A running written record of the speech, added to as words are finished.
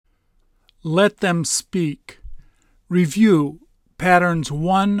Let them speak. Review patterns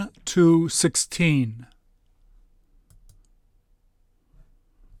 1 to 16.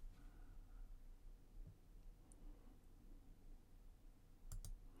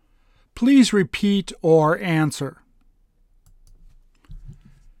 Please repeat or answer.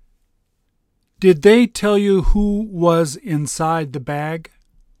 Did they tell you who was inside the bag?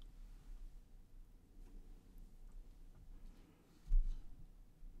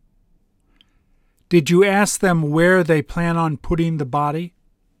 Did you ask them where they plan on putting the body?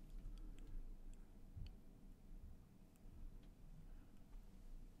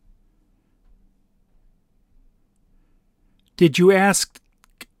 Did you ask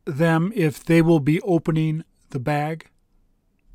them if they will be opening the bag?